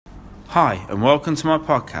Hi, and welcome to my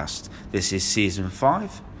podcast. This is Season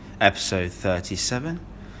 5, Episode 37.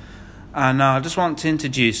 And I just want to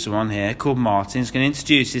introduce someone here called Martin. He's going to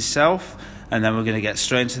introduce himself, and then we're going to get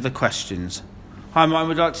straight into the questions. Hi, Martin.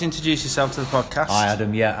 Would you like to introduce yourself to the podcast? Hi,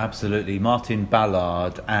 Adam. Yeah, absolutely. Martin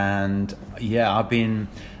Ballard. And I've been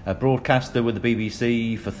a broadcaster with the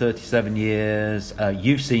BBC for 37 years.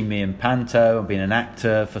 You've seen me in Panto. I've been an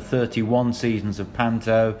actor for 31 seasons of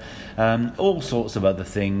Panto. All sorts of other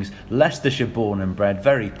things. Leicestershire born and bred.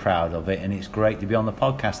 Very proud of it. And it's great to be on the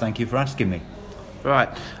podcast. Thank you for asking me. Right.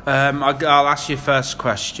 I'll ask you first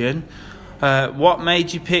question. What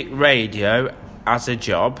made you pick radio as a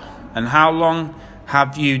job? And how long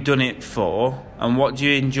have you done it for? And what do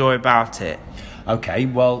you enjoy about it? Okay,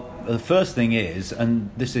 well, the first thing is, and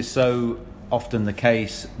this is so often the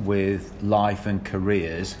case with life and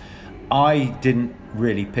careers, I didn't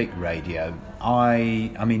really pick radio.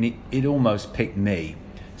 It almost picked me.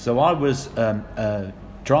 So I was a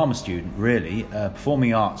drama student, really, a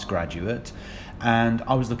performing arts graduate, and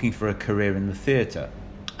I was looking for a career in the theatre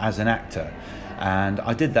as an actor. And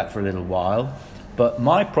I did that for a little while. But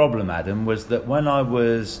my problem, Adam, was that when I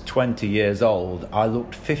was 20 years old, I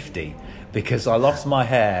looked 50 because I lost my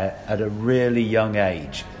hair at a really young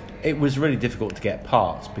age. It was really difficult to get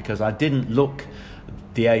parts because I didn't look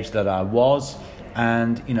the age that I was.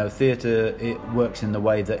 And, theatre, it works in the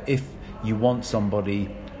way that if you want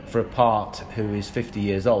somebody for a part who is 50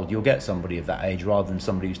 years old, you'll get somebody of that age rather than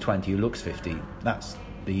somebody who's 20 who looks 50. That's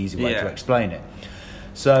the easy way to explain it.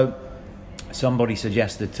 So somebody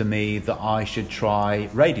suggested to me that I should try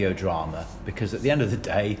radio drama because at the end of the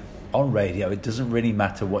day, on radio, it doesn't really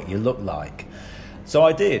matter what you look like. So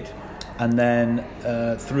I did. And then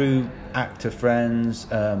through actor friends,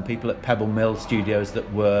 people at Pebble Mill Studios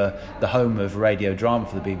that were the home of radio drama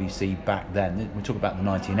for the BBC back then, we talk about the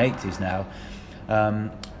 1980s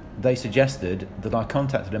now, they suggested that I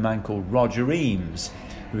contacted a man called Roger Eames,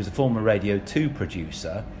 who was a former Radio 2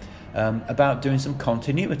 producer, about doing some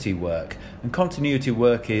continuity work. And continuity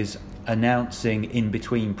work is announcing in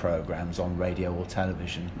between programmes on radio or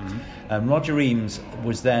television. Mm-hmm. Roger Eames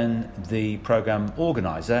was then the programme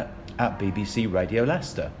organiser at BBC Radio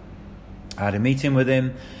Leicester. I had a meeting with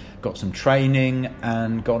him, got some training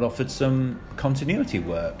and got offered some continuity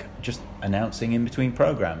work, just announcing in between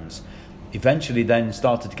programmes. Eventually then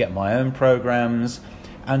started to get my own programmes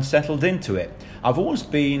and settled into it. I've always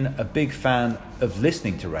been a big fan of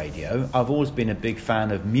listening to radio. I've always been a big fan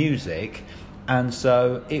of music, and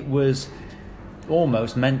so it was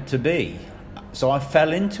almost meant to be. So I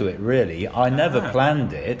fell into it, really. I never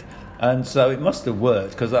planned it, and so it must have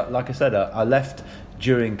worked, because like I said, I left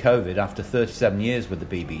during COVID after 37 years with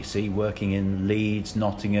the BBC, working in Leeds,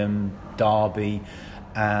 Nottingham, Derby,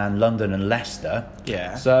 and London and Leicester.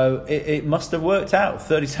 Yeah. So it must have worked out.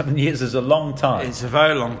 37 years is a long time. It's a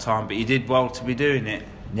very long time, but you did well to be doing it.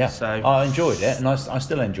 Yeah. So I enjoyed it, and I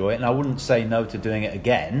still enjoy it, and I wouldn't say no to doing it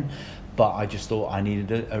again, but I just thought I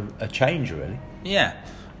needed a change, really. Yeah.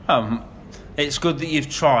 It's good that you've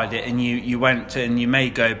tried it, and you went to, and you may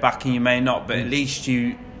go back and you may not, but at least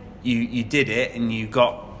you did it, and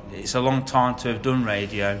it's a long time to have done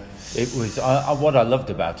radio. It was, what I loved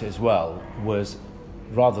about it as well was,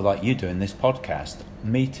 rather like you doing this podcast,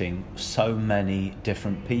 meeting so many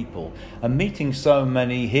different people and meeting so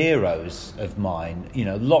many heroes of mine,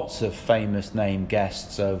 lots of famous name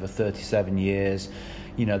guests over 37 years.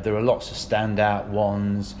 There are lots of standout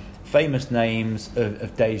ones, famous names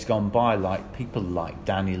of days gone by, like people like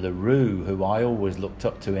Danny LaRue, who I always looked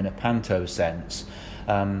up to in a Panto sense,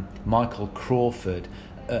 Michael Crawford,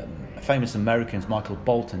 famous Americans, Michael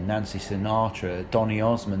Bolton, Nancy Sinatra, Donny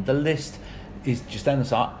Osmond. The list is just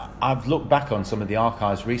endless. I've looked back on some of the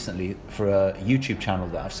archives recently for a YouTube channel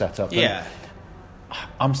that I've set up. Yeah.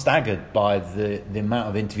 I'm staggered by the amount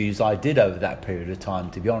of interviews I did over that period of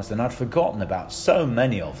time, to be honest, and I'd forgotten about so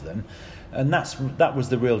many of them. And that was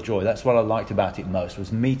the real joy. That's what I liked about it most,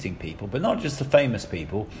 was meeting people, but not just the famous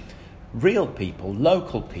people, real people,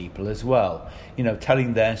 local people as well,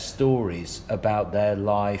 telling their stories about their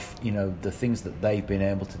life, the things that they've been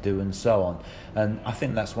able to do and so on. And I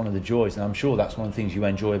think that's one of the joys, and I'm sure that's one of the things you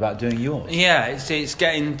enjoy about doing yours. Yeah, it's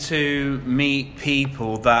getting to meet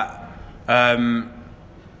people that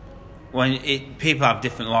people have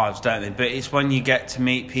different lives, don't they? But it's when you get to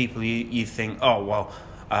meet people you think, oh, well,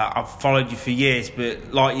 I've followed you for years,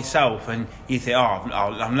 but like yourself, and you think,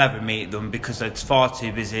 I'll never meet them because it's far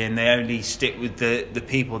too busy, and they only stick with the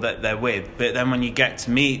people that they're with. But then when you get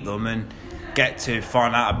to meet them and get to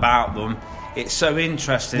find out about them, it's so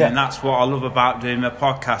interesting. Yeah. And that's what I love about doing a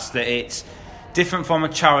podcast, that it's different from a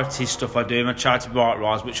charity stuff I do, my charity bike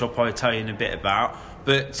rides, which I'll probably tell you in a bit about.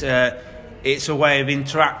 but it's a way of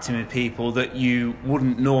interacting with people that you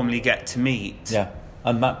wouldn't normally get to meet. Yeah.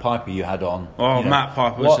 And Matt Piper you had on. Oh, you know, Matt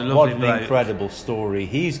Piper was a lovely bloke. What an incredible story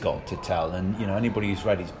he's got to tell. And, you know, anybody who's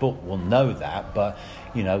read his book will know that. But,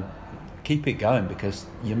 you know, keep it going because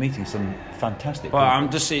you're meeting some fantastic people.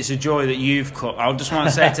 It's a joy that you've cut. I just want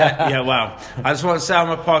to say I just want to say on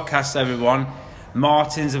my podcast, everyone,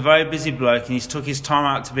 Martin's a very busy bloke and he's took his time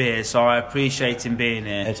out to be here, so I appreciate him being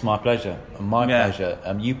here. It's my pleasure. Pleasure.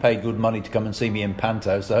 You paid good money to come and see me in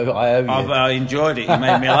Panto, so I owe you. I enjoyed it. You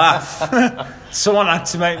made me laugh. Someone had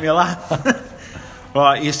to make me laugh.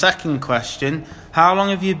 Right, your second question. How long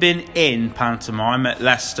have you been in pantomime at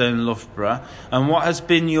Leicester and Loughborough, and what has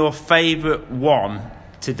been your favourite one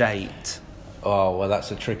to date? Oh, well,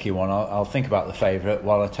 that's a tricky one. I'll think about the favourite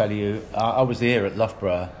while I tell you. I was here at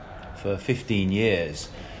Loughborough for 15 years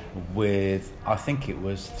with, I think it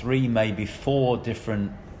was 3, maybe 4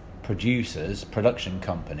 different production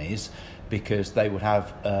companies, because they would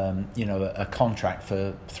have, a contract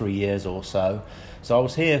for 3 years or so. So I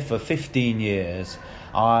was here for 15 years.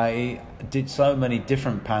 I did so many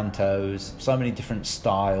different pantos, so many different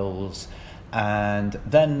styles, and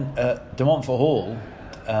then at De Montfort Hall,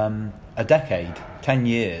 a decade, 10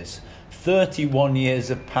 years. 31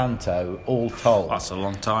 years of panto, all told. That's a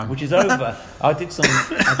long time. Which is over. I did some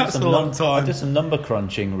long time. I did some number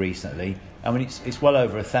crunching recently. I mean, it's well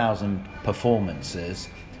over 1,000 performances.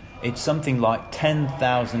 It's something like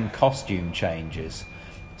 10,000 costume changes.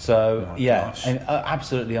 So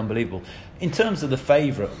absolutely unbelievable. In terms of the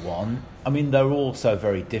favourite one, I mean, they're all so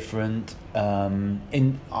very different.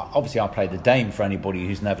 Obviously, I play the Dame for anybody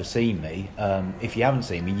who's never seen me. If you haven't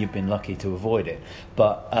seen me, you've been lucky to avoid it.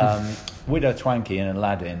 But Widow Twankey in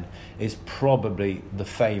Aladdin is probably the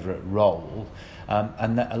favourite role.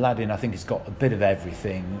 And that Aladdin, I think, has got a bit of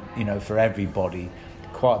everything, you know, for everybody.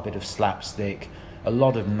 Quite a bit of slapstick, a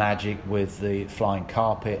lot of magic with the flying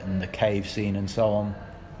carpet and the cave scene and so on.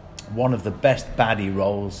 One of the best baddie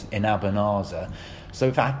roles in Abanazar. So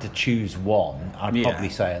if I had to choose one, I'd probably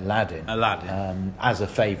say Aladdin. As a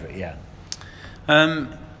favourite, yeah.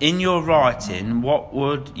 In your writing, what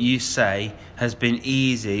would you say has been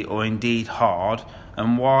easy or indeed hard,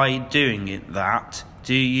 and why doing it that?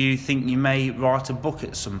 Do you think you may write a book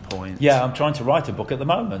at some point? Yeah, I'm trying to write a book at the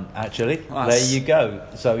moment, actually. There you go.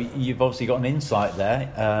 So you've obviously got an insight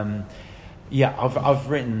there. I've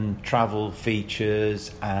written travel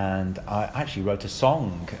features, and I actually wrote a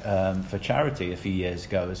song for charity a few years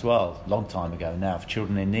ago as well, long time ago now, for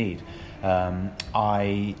children in need.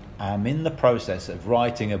 I am in the process of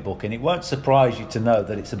writing a book, and it won't surprise you to know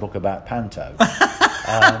that it's a book about panto.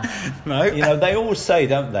 No. You know, they always say,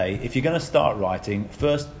 don't they, if you're going to start writing,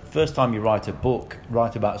 first time you write a book,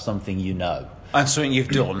 write about something you know. And something you've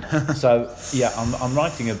done. So, yeah, I'm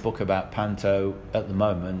writing a book about panto at the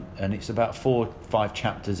moment, and it's about 4 or 5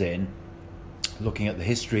 chapters in, looking at the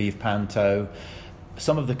history of panto,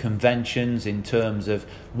 some of the conventions in terms of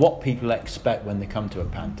what people expect when they come to a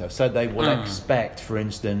panto. So they will expect, for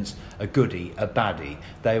instance, a goodie, a baddie.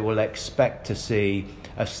 They will expect to see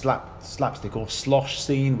a slapstick or slosh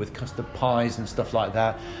scene with custard pies and stuff like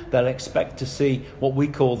that. They'll expect to see what we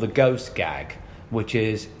call the ghost gag, which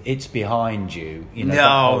is it's behind you. You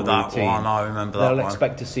know, that one, I remember that one. They'll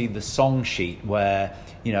expect to see the song sheet where,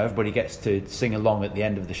 you know, everybody gets to sing along at the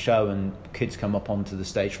end of the show and kids come up onto the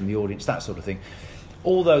stage from the audience, that sort of thing.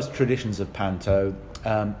 All those traditions of panto,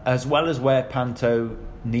 as well as where panto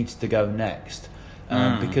needs to go next,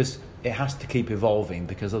 because it has to keep evolving,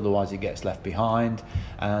 because otherwise it gets left behind,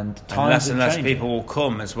 and less and less people will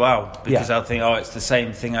come as well, because they'll think, it's the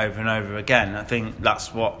same thing over and over again. I think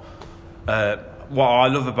that's what I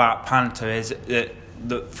love about panto is that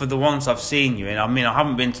for the ones I've seen you in, I mean, I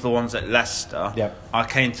haven't been to the ones at Leicester. Yep. I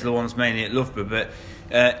came to the ones mainly at Loughborough,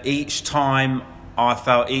 but each time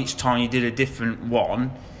you did a different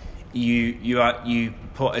one, you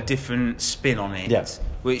put a different spin on it,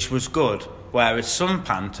 which was good. Whereas some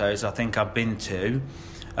pantos I think I've been to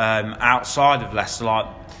outside of Leicester, like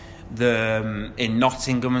in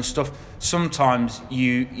Nottingham and stuff, sometimes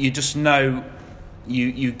you just know.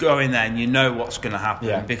 You go in there and you know what's going to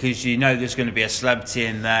happen, because you know there's going to be a celebrity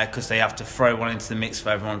in there, because they have to throw one into the mix for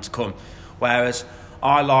everyone to come. Whereas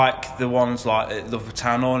I like the ones like at Loughborough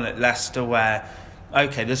Town Hall and at Leicester where,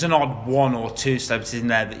 okay, there's an odd 1 or 2 celebrities in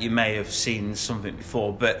there that you may have seen something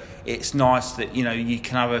before, but it's nice that, you know, you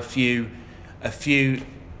can have a few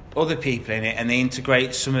other people in it, and they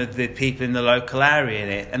integrate some of the people in the local area in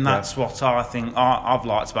it, and that's what I think I've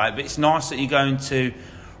liked about it. But it's nice that you're going to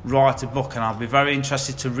write a book, and I'll be very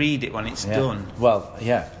interested to read it when it's done. Well,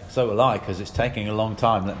 so will I, because it's taking a long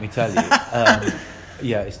time, let me tell you.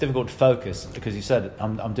 Yeah, it's difficult to focus because you said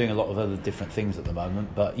I'm doing a lot of other different things at the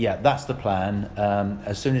moment. But yeah, that's the plan.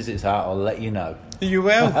 As soon as it's out, I'll let you know. You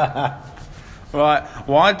will. Right.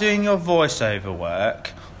 While doing your voiceover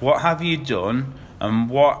work, what have you done and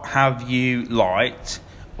what have you liked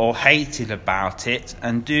or hated about it?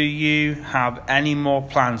 And do you have any more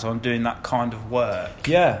plans on doing that kind of work?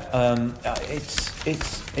 Yeah,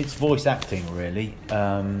 it's voice acting really.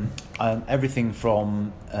 Everything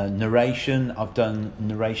from narration. I've done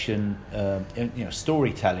narration,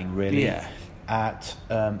 storytelling really. Yeah. At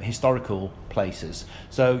historical places.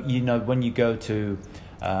 So when you go to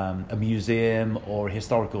a museum or a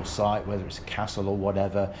historical site, whether it's a castle or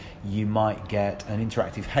whatever, you might get an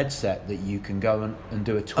interactive headset that you can go and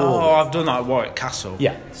do a tour. Oh, with. I've done that at Warwick Castle.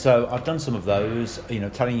 Yeah, so I've done some of those,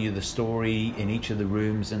 telling you the story in each of the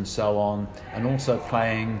rooms and so on, and also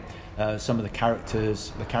playing some of the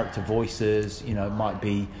character voices. It might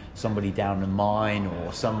be somebody down a mine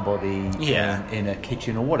or somebody in a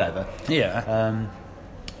kitchen or whatever. Yeah.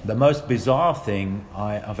 The most bizarre thing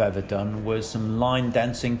I've ever done was some line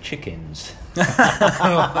dancing chickens,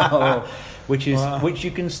 which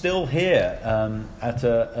you can still hear at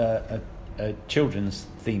a children's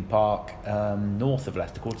theme park north of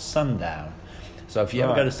Leicester called Sundown. So if you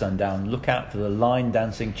ever go to Sundown, look out for the line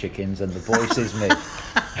dancing chickens, and the voice is me.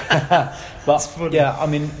 But yeah, I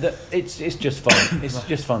mean, it's just fun. It's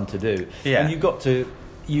just fun to do. Yeah. And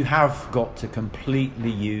you have got to completely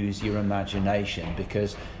use your imagination,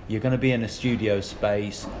 because you're going to be in a studio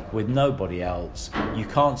space with nobody else. You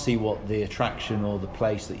can't see what the attraction or the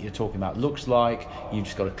place that you're talking about looks like. You've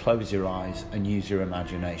just got to close your eyes and use your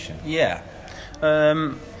imagination. Yeah.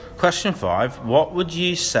 Question 5. What would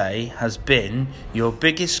you say has been your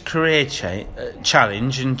biggest career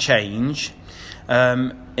challenge and change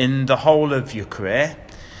in the whole of your career?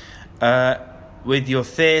 With your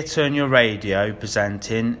theatre and your radio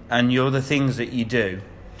presenting and your other things that you do?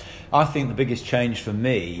 I think the biggest change for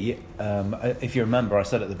me, if you remember, I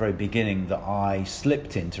said at the very beginning that I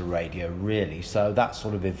slipped into radio, really, so that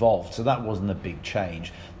sort of evolved. So that wasn't a big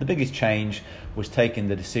change. The biggest change was taking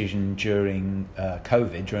the decision during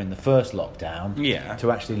COVID, during the first lockdown,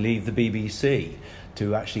 to actually leave the BBC,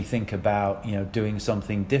 to actually think about doing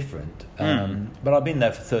something different. But I've been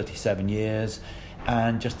there for 37 years.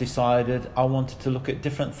 And just decided I wanted to look at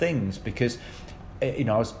different things, because I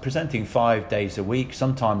was presenting 5 days a week,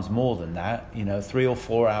 sometimes more than that, 3 or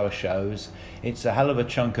 4 hour shows. It's a hell of a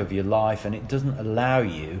chunk of your life, and it doesn't allow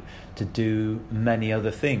you to do many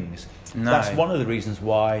other things. No. That's one of the reasons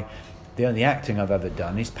why the only acting I've ever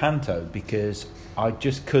done is panto, because I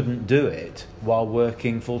just couldn't do it while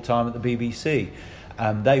working full time at the BBC.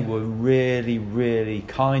 They were really, really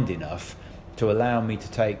kind enough to allow me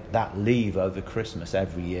to take that leave over Christmas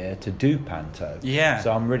every year to do panto. Yeah.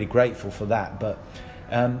 So I'm really grateful for that. But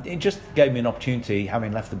it just gave me an opportunity,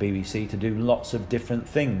 having left the BBC, to do lots of different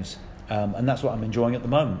things. And that's what I'm enjoying at the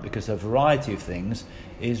moment, because a variety of things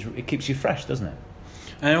it keeps you fresh, doesn't it?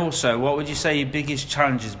 And also, what would you say your biggest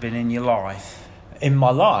challenge has been in your life? In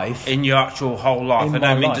my life? In your actual whole life. I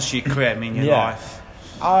don't mean just your career, I mean your life.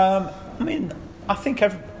 I think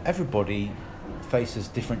everybody faces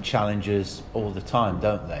different challenges all the time,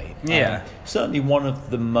 don't they? Yeah. Certainly one of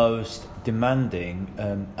the most demanding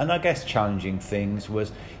and I guess challenging things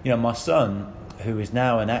was, my son, who is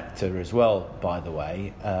now an actor as well, by the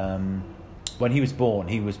way, when he was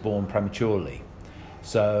born prematurely.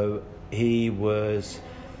 So it was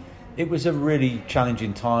a really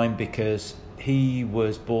challenging time, because he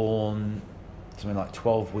was born something like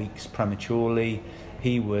 12 weeks prematurely.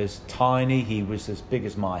 He was tiny. He was as big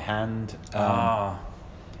as my hand.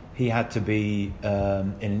 He had to be in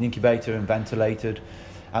an incubator and ventilated.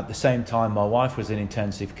 At the same time, my wife was in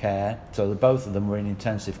intensive care. So both of them were in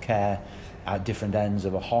intensive care at different ends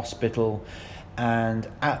of a hospital. And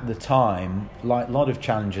at the time, like a lot of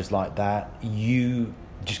challenges like that, you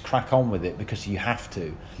just crack on with it because you have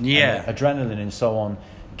to. Yeah. And adrenaline and so on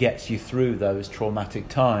gets you through those traumatic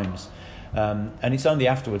times. And it's only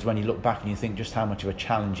afterwards when you look back and you think just how much of a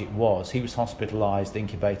challenge it was. He was hospitalised,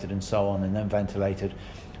 incubated and so on, and then ventilated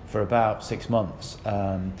for about 6 months.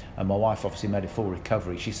 And my wife obviously made a full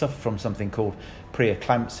recovery. She suffered from something called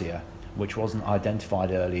preeclampsia, which wasn't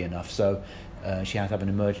identified early enough. So she had to have an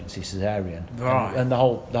emergency cesarean. Right. And the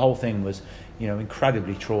whole thing was,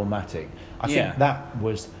 incredibly traumatic. I think that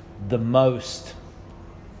was the most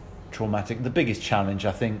traumatic, the biggest challenge,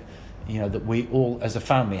 I think, that we all as a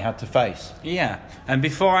family had to face. Yeah. And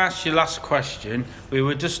before I ask you last question, we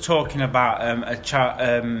were just talking about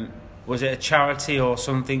Was it a charity or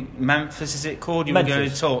something? Memphis, is it called? You were going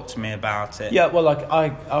to talk to me about it. Yeah, well, I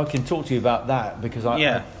can talk to you about that because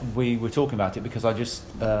we were talking about it because I just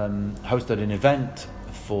hosted an event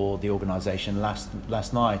for the organisation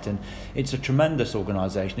last night, and it's a tremendous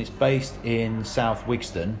organisation. It's based in South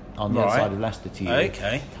Wigston on the other side of Leicester to you.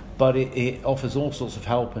 Okay. But it offers all sorts of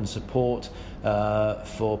help and support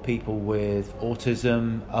for people with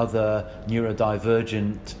autism, other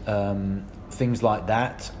neurodivergent things like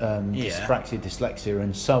that, dyspraxia, dyslexia,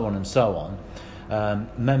 and so on.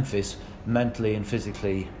 Memphis, mentally and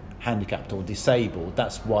physically handicapped or disabled.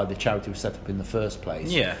 That's why the charity was set up in the first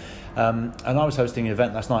place. Yeah. And I was hosting an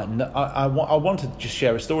event last night, and I wanted to just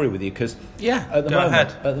share a story with you because at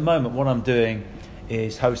the moment what I'm doing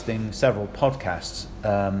is hosting several podcasts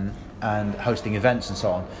and hosting events and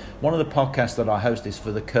so on. One of the podcasts that I host is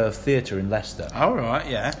for the Curve Theatre in Leicester. All right,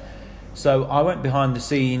 yeah. So I went behind the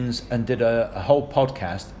scenes and did a whole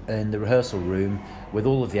podcast in the rehearsal room with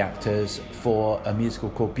all of the actors for a musical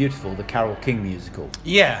called Beautiful, the Carole King musical.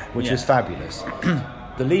 Yeah. Which was fabulous.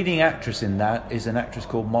 The leading actress in that is an actress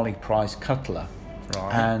called Molly Price Cutler.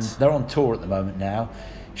 Right. And they're on tour at the moment now.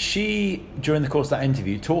 She, during the course of that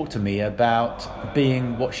interview, talked to me about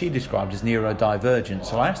being what she described as neurodivergent.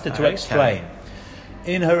 So I asked her to explain.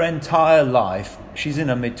 In her entire life, she's in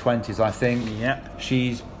her mid-20s, I think. Yeah.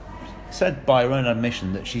 She's said by her own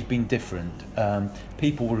admission that she's been different.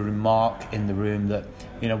 People will remark in the room that,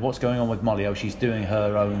 what's going on with Molly? Oh, she's doing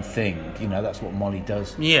her own thing. That's what Molly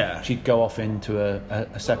does. Yeah. She'd go off into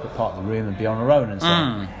a separate part of the room and be on her own and so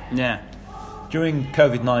on. Yeah. During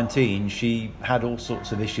COVID-19, she had all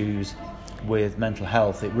sorts of issues with mental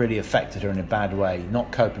health. It really affected her in a bad way,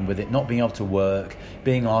 not coping with it, not being able to work,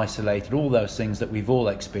 being isolated, all those things that we've all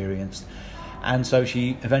experienced. And so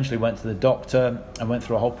she eventually went to the doctor and went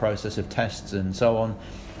through a whole process of tests and so on,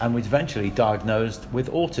 and was eventually diagnosed with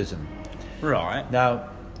autism. Right. Now,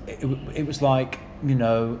 it was like,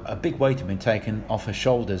 a big weight had been taken off her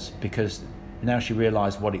shoulders because now she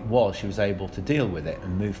realised what it was. She was able to deal with it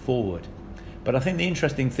and move forward. But I think the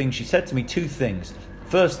interesting thing, she said to me two things.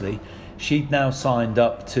 Firstly, she'd now signed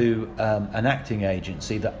up to an acting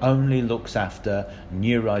agency that only looks after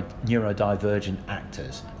neurodivergent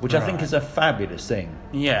actors, which I think is a fabulous thing.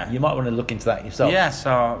 Yeah. You might want to look into that yourself. Yes,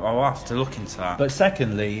 I'll have to look into that. But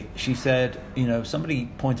secondly, she said,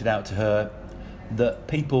 somebody pointed out to her that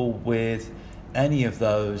people with any of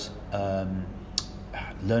those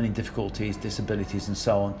learning difficulties, disabilities and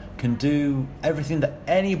so on can do everything that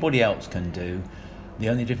anybody else can do. The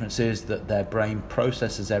only difference is that their brain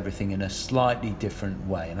processes everything in a slightly different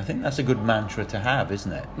way. And I think that's a good mantra to have,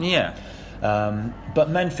 isn't it? Yeah.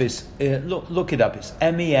 But Memphis, look it up. It's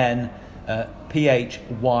MENPHYS,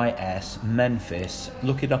 Memphis.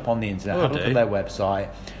 Look it up on the internet. Have a look at their website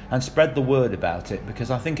and spread the word about it,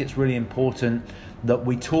 because I think it's really important that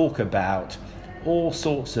we talk about all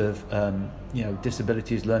sorts of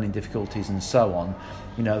disabilities, learning difficulties and so on,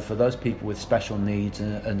 for those people with special needs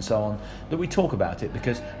and so on, that we talk about it,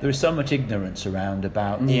 because there is so much ignorance around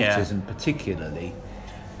about autism particularly.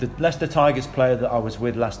 The Leicester Tigers player that I was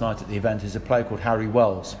with last night at the event is a player called Harry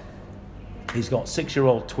Wells. He's got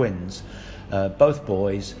 6-year-old twins, both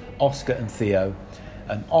boys, Oscar and Theo,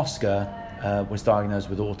 and Oscar was diagnosed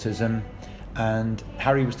with autism, and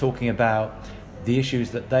Harry was talking about the issues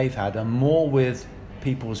that they've had are more with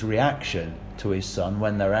people's reaction to his son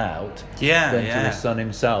when they're out than to his son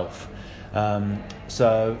himself.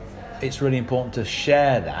 So it's really important to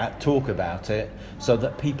share that, talk about it, so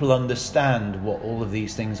that people understand what all of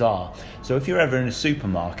these things are. So if you're ever in a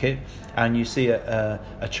supermarket and you see a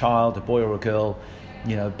child, a boy or a girl,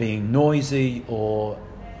 being noisy, or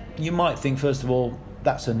you might think, first of all,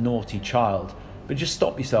 that's a naughty child. But just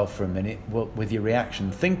stop yourself for a minute with your reaction.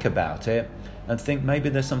 Think about it and think maybe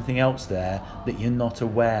there's something else there that you're not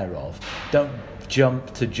aware of. Don't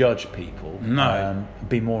jump to judge people. No.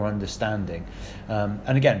 Be more understanding.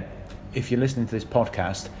 And again, if you're listening to this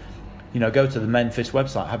podcast, go to the Memphis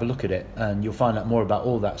website, have a look at it, and you'll find out more about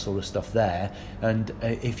all that sort of stuff there. And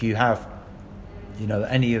if you have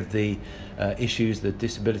any of the issues, the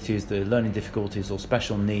disabilities, the learning difficulties or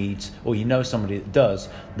special needs, or somebody that does,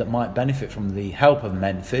 that might benefit from the help of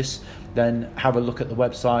Memphis, then have a look at the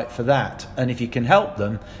website for that. And if you can help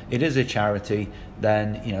them, it is a charity,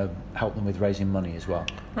 then help them with raising money as well.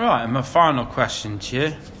 Right, and my final question to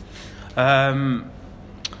you.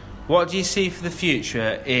 What do you see for the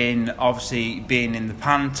future in obviously being in the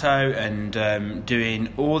Panto and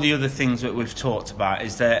doing all the other things that we've talked about?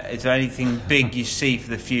 Is there anything big you see for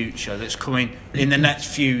the future that's coming in the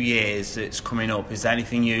next few years that's coming up? Is there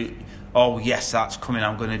anything that's coming,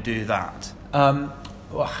 I'm going to do that?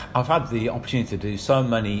 I've had the opportunity to do so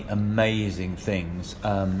many amazing things.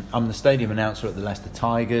 I'm the stadium announcer at the Leicester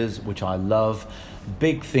Tigers, which I love.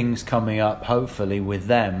 Big things coming up, hopefully, with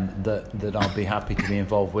them that I'll be happy to be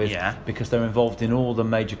involved with, because they're involved in all the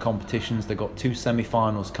major competitions. They've got 2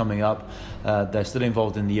 semi-finals coming up. They're still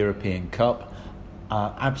involved in the European Cup.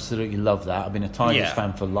 Absolutely love that. I've been a Tigers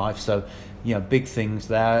fan for life, so big things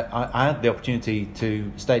there. I had the opportunity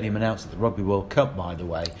to stadium announce at the Rugby World Cup, by the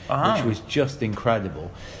way, which was just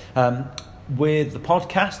incredible. With the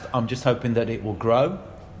podcast, I'm just hoping that it will grow.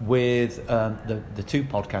 With the 2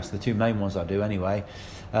 podcasts, the 2 main ones I do anyway.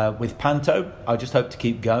 With Panto, I just hope to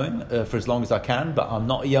keep going for as long as I can, but I'm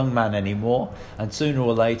not a young man anymore, and sooner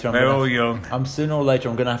or later I'm going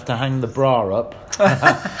to have to hang the bra up.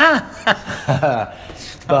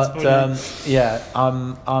 But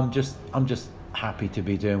I'm just happy to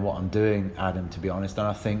be doing what I'm doing, Adam, to be honest. And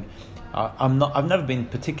I think I've never been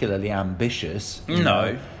particularly ambitious.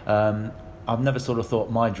 I've never sort of thought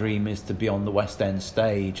my dream is to be on the West End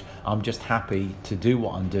stage. I'm just happy to do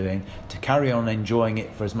what I'm doing, to carry on enjoying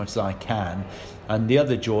it for as much as I can. And the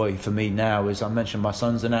other joy for me now is, I mentioned my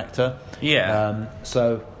son's an actor.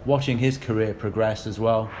 So watching his career progress as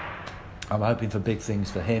well, I'm hoping for big things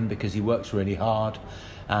for him, because he works really hard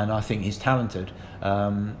and I think he's talented.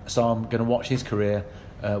 So I'm going to watch his career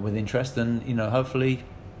with interest, and hopefully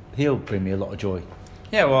he'll bring me a lot of joy.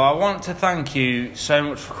 Yeah, well, I want to thank you so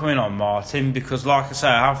much for coming on, Martin, because like I say,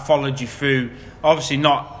 I've followed you through, obviously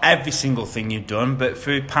not every single thing you've done, but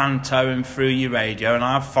through Panto and through your radio, and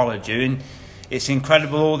I've followed you, and it's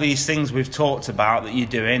incredible all these things we've talked about that you're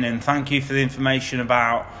doing, and thank you for the information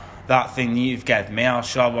about that thing that you've given me. I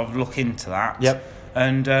shall have a look into that.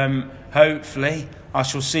 And hopefully I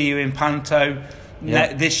shall see you in Panto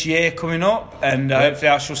this year coming up, and hopefully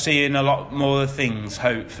I shall see you in a lot more things,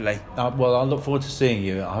 hopefully. Well, I look forward to seeing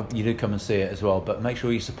you. I hope you do come and see it as well, but make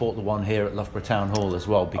sure you support the one here at Loughborough Town Hall as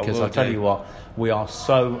well, because I'll tell you what, we are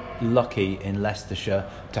so lucky in Leicestershire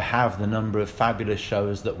to have the number of fabulous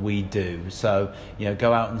shows that we do. So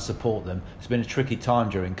go out and support them. It's been a tricky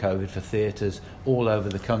time during COVID for theatres all over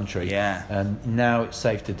the country, and now it's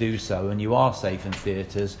safe to do so, and you are safe in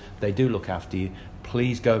theatres. They do look after you.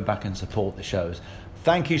 Please go back and support the shows.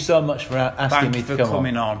 Thank you so much for asking me to come on. Thank you for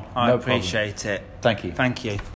coming on. I appreciate it. Thank you. Thank you.